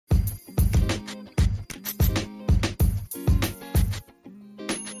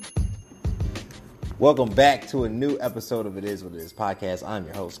Welcome back to a new episode of It Is What It Is podcast. I'm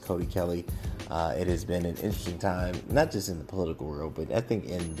your host, Cody Kelly. It has been an interesting time, not just in the political world, but I think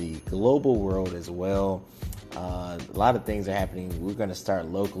in the global world as well. A lot of things are happening. We're going to start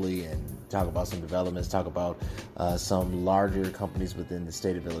locally and talk about some developments, talk about some larger companies within the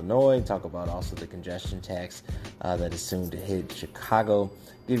state of Illinois, talk about also the congestion tax that is soon to hit Chicago,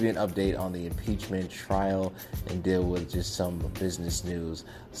 give you an update on the impeachment trial, and deal with just some business news.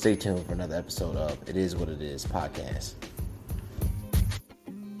 Stay tuned for another episode of It Is What It Is podcast.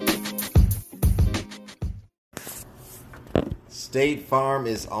 State Farm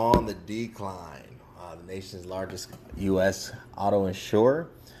is on the decline. The nation's largest U.S. auto insurer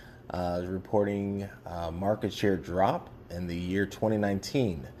is reporting market share drop in the year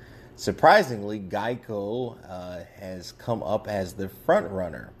 2019. Surprisingly, Geico has come up as the front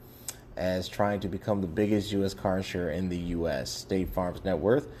runner as trying to become the biggest U.S. car insurer in the U.S. State Farm's net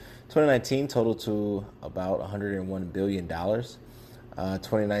worth 2019 totaled to about $101 billion.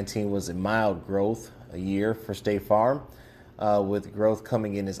 2019 was a mild growth year for State Farm, with growth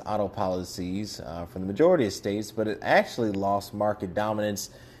coming in as auto policies from the majority of states, but it actually lost market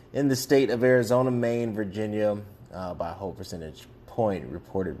dominance in the state of Arizona, Maine, Virginia by a whole percentage point,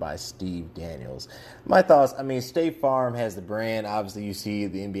 reported by Steve Daniels. My thoughts, State Farm has the brand. Obviously, you see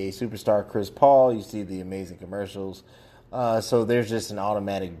the NBA superstar Chris Paul, you see the amazing commercials. So there's just an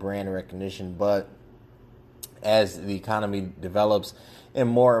automatic brand recognition, but as the economy develops and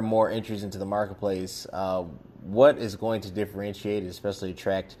more entries into the marketplace, what is going to differentiate, especially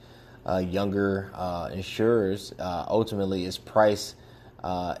attract younger insurers, ultimately is price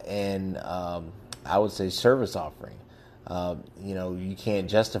and I would say service offering. You can't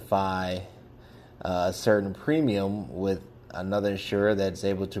justify a certain premium with another insurer that's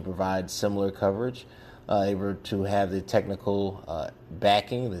able to provide similar coverage, able to have the technical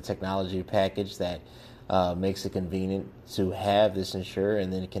backing, the technology package that makes it convenient to have this insurer,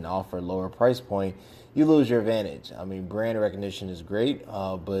 and then it can offer a lower price point. You lose your advantage. Brand recognition is great,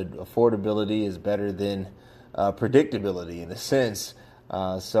 but affordability is better than predictability in a sense.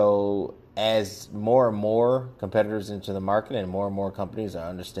 So as more and more competitors enter the market and more companies are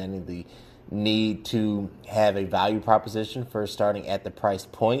understanding the need to have a value proposition for starting at the price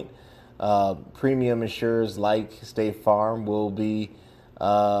point, premium insurers like State Farm will be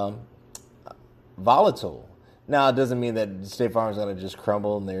volatile. Now, it doesn't mean that State Farm is going to just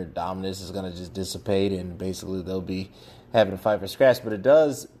crumble and their dominance is going to just dissipate and basically they'll be having to fight for scratch, but it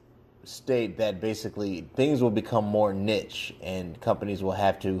does state that basically things will become more niche and companies will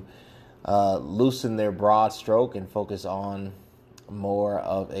have to loosen their broad stroke and focus on more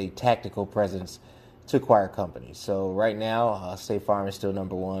of a tactical presence to acquire companies. So right now, State Farm is still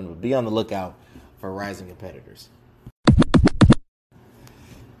number one, but be on the lookout for rising competitors.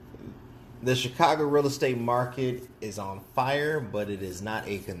 The Chicago real estate market is on fire, but it is not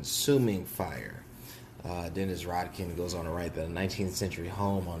a consuming fire. Dennis Rodkin goes on to write that a 19th century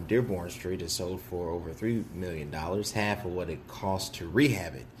home on Dearborn Street is sold for over $3 million, half of what it costs to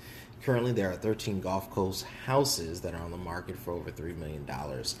rehab it. Currently, there are 13 Gulf Coast houses that are on the market for over $3 million.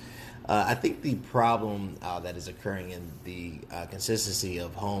 I think the problem that is occurring in the consistency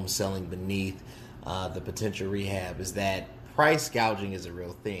of homes selling beneath the potential rehab is that price gouging is a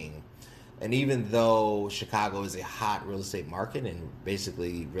real thing. And even though Chicago is a hot real estate market and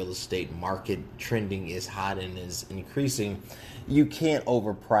basically real estate market trending is hot and is increasing, you can't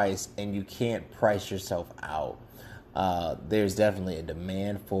overprice and you can't price yourself out. There's definitely a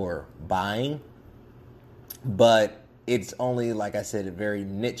demand for buying, but it's only, like I said, a very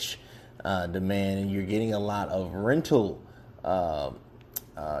niche demand, and you're getting a lot of rental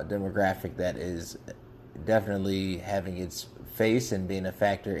demographic that is definitely having its face and being a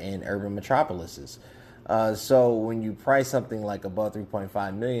factor in urban metropolises. So when you price something like above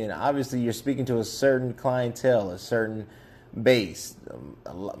 $3.5 million, obviously you're speaking to a certain clientele, a certain base.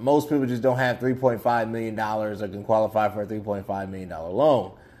 Most people just don't have $3.5 million or can qualify for a $3.5 million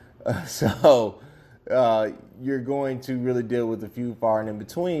loan. So you're going to really deal with a few far and in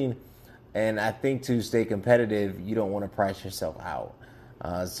between. And I think to stay competitive, you don't want to price yourself out.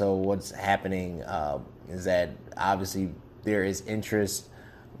 So what's happening is that obviously there is interest,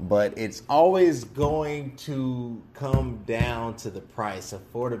 but it's always going to come down to the price.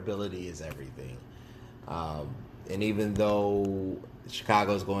 Affordability is everything. And even though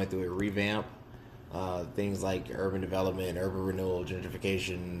Chicago is going through a revamp, things like urban development, urban renewal,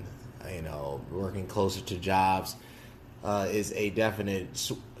 gentrification, working closer to jobs is a definite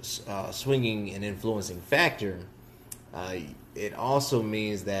swinging and influencing factor. It also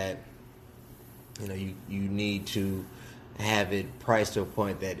means that you need to have it priced to a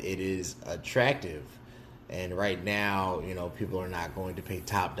point that it is attractive. And right now, people are not going to pay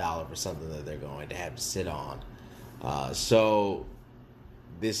top dollar for something that they're going to have to sit on. So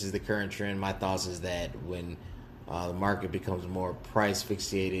this is the current trend. My thoughts is that when the market becomes more price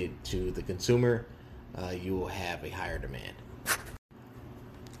fixated to the consumer, you will have a higher demand.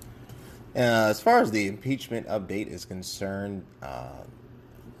 As far as the impeachment update is concerned,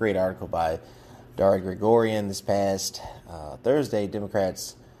 great article by Daria Grigorian this past Thursday.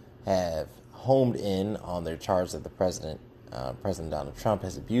 Democrats have homed in on their charge that the President Donald Trump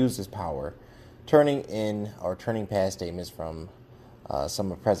has abused his power, turning past statements from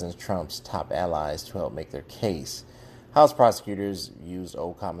some of President Trump's top allies to help make their case. House prosecutors used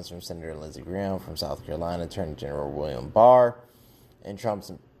old comments from Senator Lindsey Graham from South Carolina, Attorney General William Barr, and Trump's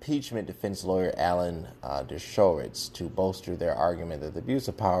impeachment defense lawyer Alan Dershowitz to bolster their argument that the abuse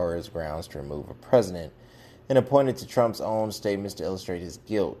of power is grounds to remove a president, and pointed to Trump's own statements to illustrate his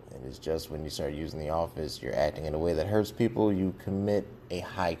guilt. It is just when you start using the office, you're acting in a way that hurts people, you commit a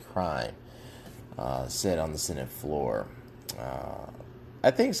high crime, said on the Senate floor. I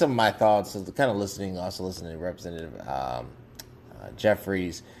think some of my thoughts, kind of listening to Representative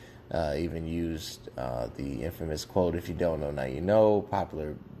Jeffries, even used the infamous quote, "If you don't know, now you know,"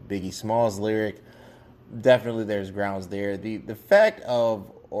 popular Biggie Smalls lyric. Definitely there's grounds there. The fact of,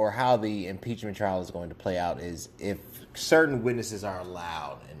 or how the impeachment trial is going to play out is if certain witnesses are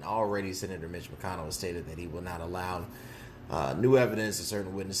allowed, and already Senator Mitch McConnell has stated that he will not allow new evidence of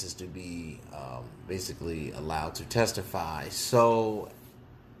certain witnesses to be basically allowed to testify. So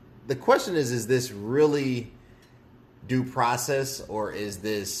the question is this really due process, or is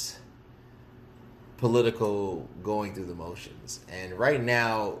this political going through the motions? And right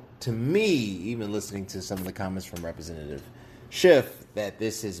now, to me, even listening to some of the comments from Representative Schiff, that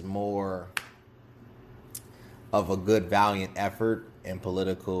this is more of a good, valiant effort and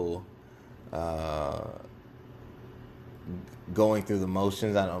political going through the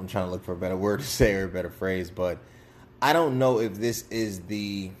motions. I'm trying to look for a better word to say or a better phrase, but I don't know if this is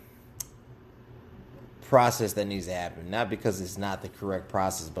the process that needs to happen, not because it's not the correct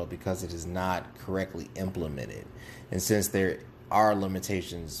process, but because it is not correctly implemented. And since there are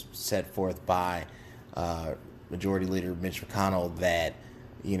limitations set forth by Majority Leader Mitch McConnell that,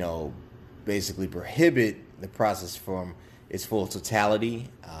 basically prohibit the process from its full totality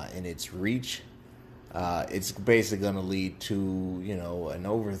and its reach, it's basically going to lead to, an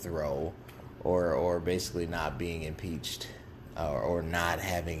overthrow or basically not being impeached or not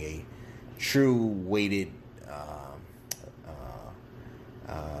having a true weighted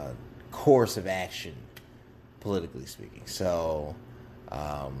course of action, politically speaking. So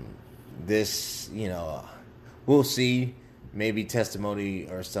this, we'll see. Maybe testimony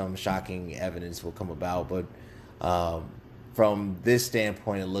or some shocking evidence will come about. But from this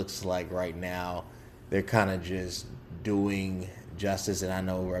standpoint, it looks like right now they're kind of just doing justice. And I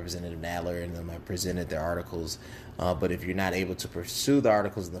know Representative Nadler and them have presented their articles. But if you're not able to pursue the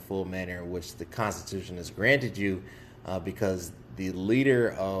articles in the full manner in which the Constitution has granted you, because the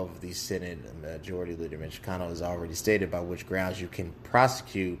leader of the Senate, Majority Leader Mitch McConnell, has already stated by which grounds you can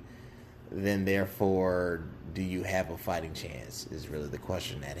prosecute, then therefore, do you have a fighting chance, is really the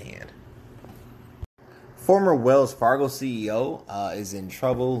question at hand. Former Wells Fargo CEO is in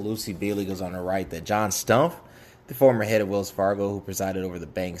trouble. Lucy Bailey goes on to write that John Stumpf, the former head of Wells Fargo who presided over the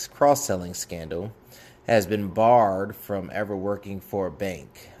bank's cross-selling scandal, has been barred from ever working for a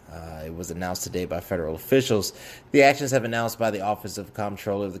bank. It was announced today by federal officials. The actions have announced by the Office of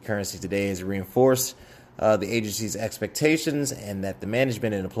Comptroller of the Currency today has reinforced the agency's expectations, and that the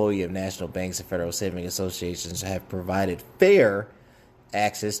management and employee of national banks and federal saving associations have provided fair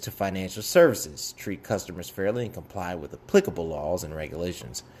access to financial services, treat customers fairly, and comply with applicable laws and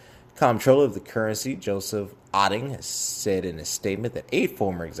regulations. Comptroller of the Currency, Joseph Otting, has said in a statement that 8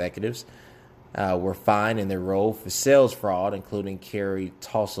 former executives were fined in their role for sales fraud, including Carrie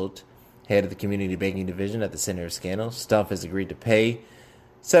Tosselt, head of the Community Banking Division at the center of scandal. Stumpf has agreed to pay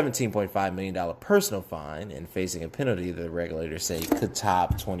 $17.5 million personal fine and facing a penalty that the regulators say could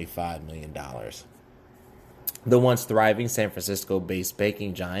top $25 million. The once thriving San Francisco-based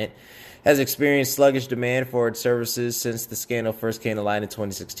banking giant has experienced sluggish demand for its services since the scandal first came to light in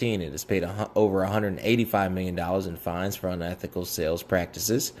 2016. It has paid over $185 million in fines for unethical sales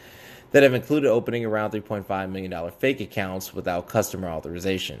practices that have included opening around $3.5 million fake accounts without customer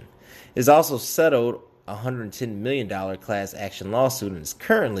authorization. It has also settled a $110 million class action lawsuit and is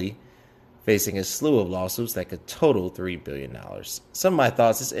currently facing a slew of lawsuits that could total $3 billion. Some of my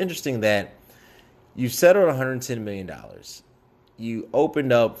thoughts, it's interesting that you settled $110 million. You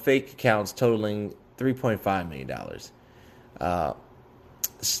opened up fake accounts totaling $3.5 million.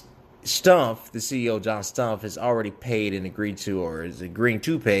 Stumpf, the CEO John Stumpf, has already paid and agreed to, or is agreeing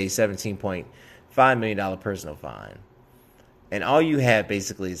to pay, $17.5 million personal fine. And all you have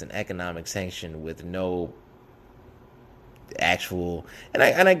basically is an economic sanction with no actual, and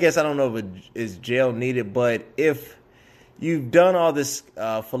I guess I don't know if is jail needed, but if you've done all this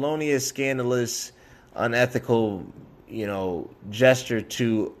felonious, scandalous, unethical, gesture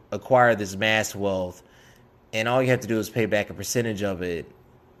to acquire this mass wealth, and all you have to do is pay back a percentage of it,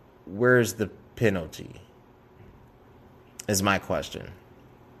 where's the penalty? Is my question.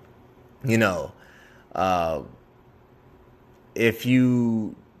 If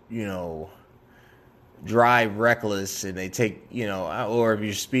you, drive reckless and they take, or if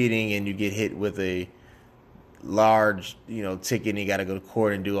you're speeding and you get hit with a large, ticket and you got to go to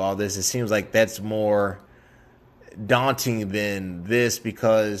court and do all this, it seems like that's more daunting than this,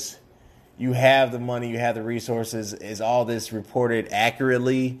 because you have the money, you have the resources. Is all this reported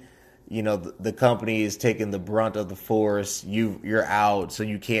accurately? The company is taking the brunt of the force. You're out, so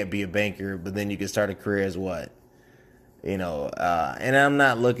you can't be a banker, but then you can start a career as what? And I'm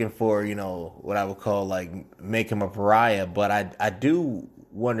not looking for, what I would call like make him a pariah, but I do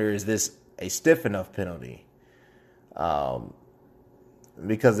wonder, is this a stiff enough penalty?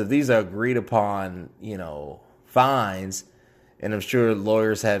 Because if these are agreed upon, fines, and I'm sure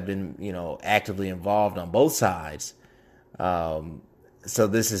lawyers have been, actively involved on both sides. So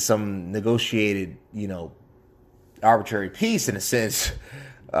this is some negotiated, arbitrary peace in a sense.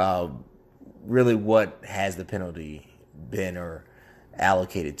 Really, what has the penalty been or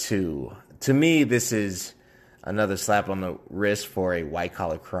allocated to? To me, this is another slap on the wrist for a white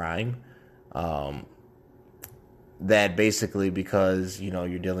collar crime. That basically, because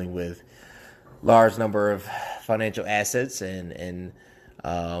you're dealing with large number of financial assets and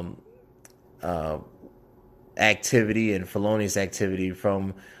activity and felonious activity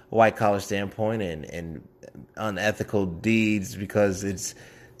from a white collar standpoint, and unethical deeds because it's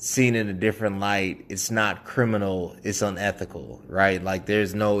seen in a different light. It's not criminal, it's unethical, right? Like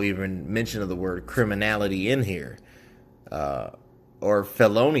there's no even mention of the word criminality in here, or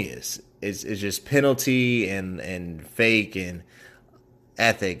felonious. It's just penalty and fake and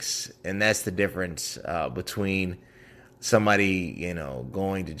ethics, and that's the difference between somebody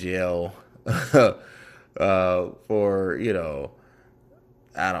going to jail for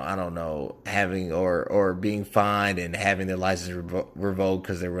I don't know, having or being fined and having their license revoked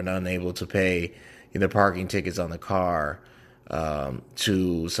because they were unable to pay the parking tickets on the car,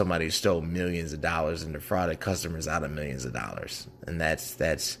 to somebody who stole millions of dollars and defrauded customers out of millions of dollars. And that's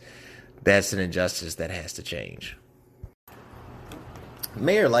an injustice that has to change.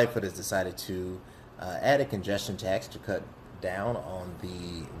 Mayor Lightfoot has decided to add a congestion tax to cut down on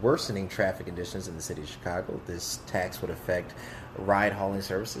the worsening traffic conditions in the city of Chicago. This tax would affect ride-hauling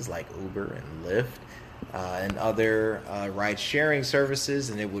services like Uber and Lyft and other ride-sharing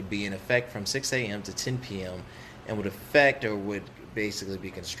services, and it would be in effect from 6 a.m. to 10 p.m. and would affect, or would basically be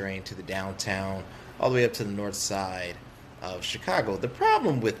constrained to the downtown all the way up to the north side of Chicago. The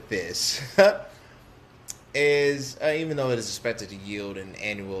problem with this is, even though it is expected to yield an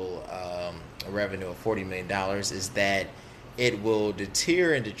annual revenue of $40 million, is that it will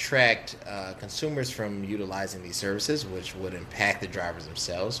deter and detract consumers from utilizing these services, which would impact the drivers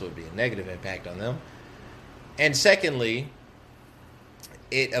themselves, so it would be a negative impact on them. And secondly,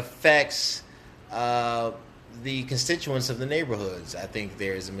 it affects the constituents of the neighborhoods. I think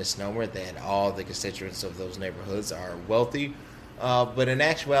there is a misnomer that all the constituents of those neighborhoods are wealthy, but in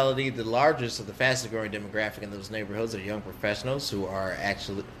actuality, the largest or the fastest growing demographic in those neighborhoods are young professionals who are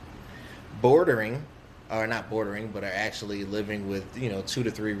actually are actually living with 2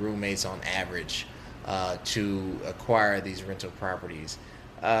 to 3 roommates on average to acquire these rental properties.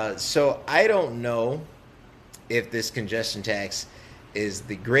 So I don't know if this congestion tax is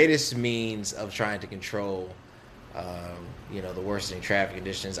the greatest means of trying to control the worsening traffic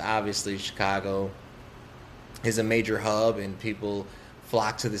conditions. Obviously, Chicago is a major hub and people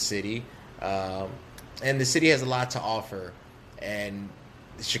flock to the city, and the city has a lot to offer, and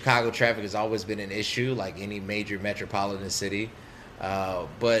Chicago traffic has always been an issue, like any major metropolitan city.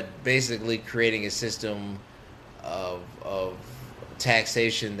 But basically creating a system of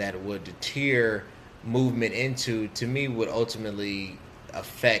taxation that would deter movement into, to me, would ultimately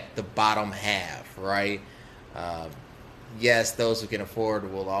affect the bottom half, right? Yes, those who can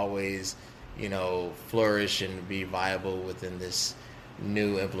afford will always, flourish and be viable within this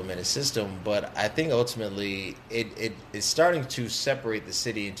new implemented system, but I think ultimately it is starting to separate the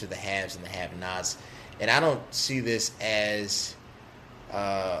city into the haves and the have-nots, and I don't see this as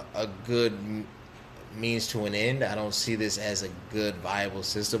a good means to an end. I don't see this as a good, viable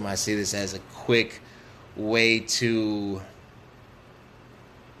system. I see this as a quick way to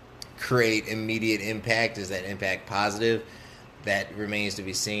create immediate impact. Is that impact positive? That remains to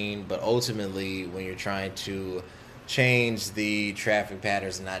be seen. But ultimately, when you're trying to change the traffic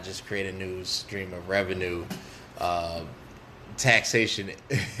patterns and not just create a new stream of revenue, taxation,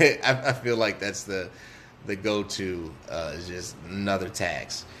 I feel like that's the go-to, is just another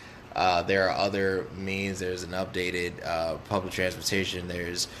tax. There are other means. There's an updated public transportation.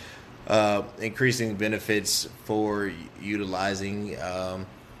 There's increasing benefits for utilizing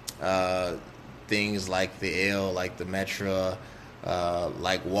things like the L, like the Metro,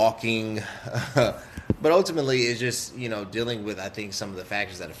 like walking. But ultimately, it's just, dealing with, I think, some of the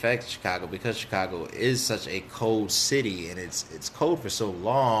factors that affect Chicago, because Chicago is such a cold city, and it's cold for so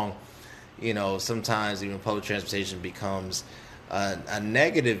long. Sometimes even public transportation becomes a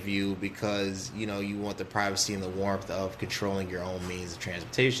negative view, because you want the privacy and the warmth of controlling your own means of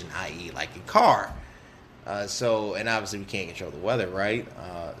transportation, i.e., like a car. And obviously we can't control the weather, right?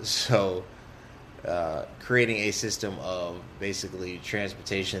 Creating a system of basically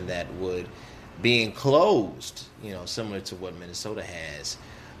transportation that would be enclosed, similar to what Minnesota has,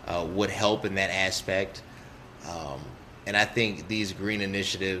 would help in that aspect. And I think these green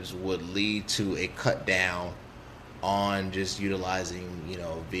initiatives would lead to a cut down on just utilizing,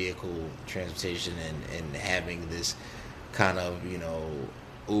 vehicle transportation and having this kind of,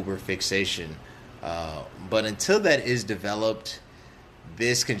 Uber fixation. But until that is developed,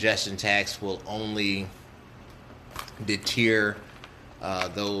 this congestion tax will only deter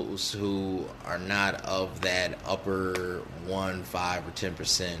those who are not of that upper 1, 5, or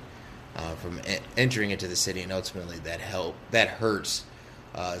 10% from entering into the city, and ultimately that hurts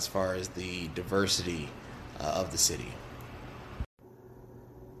as far as the diversity of the city.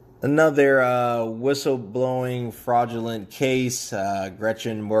 Another whistleblowing fraudulent case.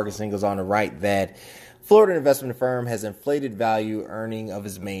 Gretchen Morgensen goes on to write that Florida investment firm has inflated value earning of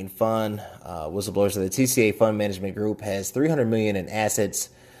its main fund. Whistleblowers of the TCA Fund Management Group has $300 million in assets,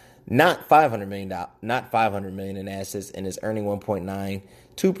 not $500 million in assets, and is earning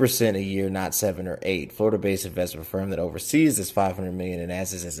 1.92% a year, not 7 or 8. Florida-based investment firm that oversees this $500 million in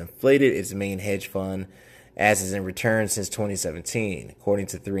assets has inflated its main hedge fund assets in return since 2017, according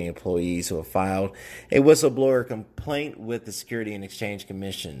to 3 employees who have filed a whistleblower complaint with the Security and Exchange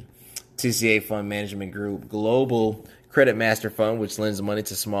Commission. TCA Fund Management Group Global Credit Master Fund, which lends money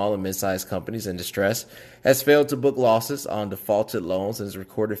to small and mid-sized companies in distress, has failed to book losses on defaulted loans and has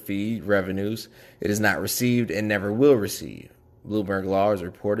recorded fee revenues it has not received and never will receive. Bloomberg Law has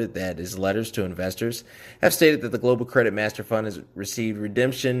reported that its letters to investors have stated that the Global Credit Master Fund has received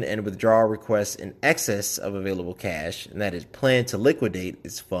redemption and withdrawal requests in excess of available cash, and that it planned to liquidate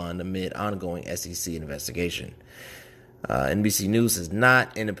its fund amid ongoing SEC investigation. NBC News has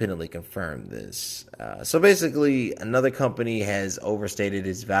not independently confirmed this. So basically, another company has overstated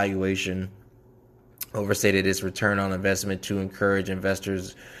its valuation, overstated its return on investment to encourage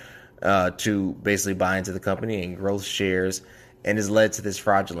investors to basically buy into the company and growth shares, and has led to this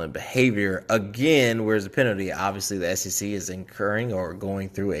fraudulent behavior. Again, where's the penalty? Obviously, the SEC is incurring or going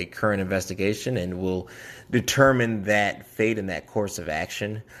through a current investigation and will determine that fate and that course of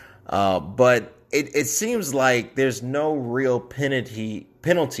action. But it seems like there's no real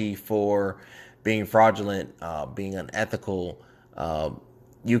penalty for being fraudulent, being unethical.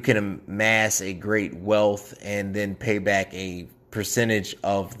 You can amass a great wealth and then pay back a percentage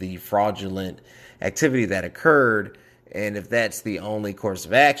of the fraudulent activity that occurred. And if that's the only course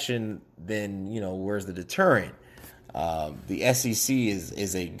of action, then, where's the deterrent? The SEC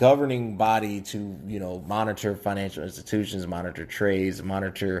is a governing body to, monitor financial institutions, monitor trades,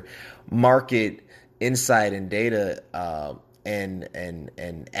 monitor market insight and data,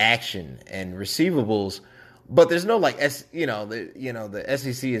 and action and receivables. But there's no the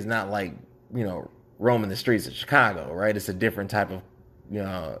SEC is not like, roaming the streets of Chicago, right? It's a different type of,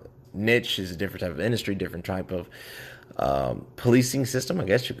 niche, is a different type of industry, different type of policing system, I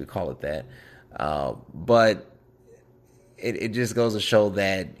guess you could call it that. But it just goes to show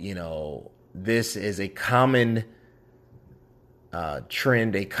that, this is a common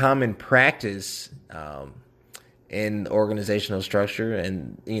trend, a common practice in organizational structure.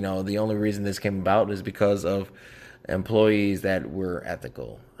 And, the only reason this came about is because of employees that were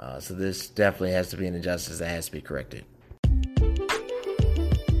ethical. So this definitely has to be an injustice that has to be corrected.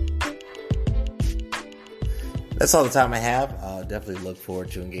 That's all the time I have. Definitely look forward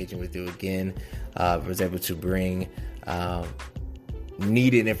to engaging with you again. I was able to bring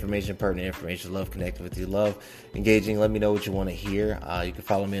needed information, pertinent information. Love connecting with you. Love engaging. Let me know what you want to hear. You can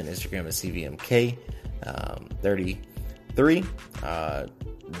follow me on Instagram at CVMK. 33.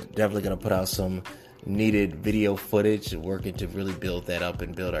 Definitely going to put out some needed video footage, working to really build that up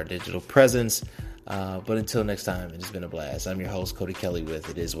and build our digital presence. But until next time, it's been a blast. I'm your host, Cody Kelly with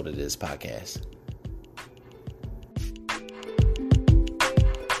It Is What It Is podcast.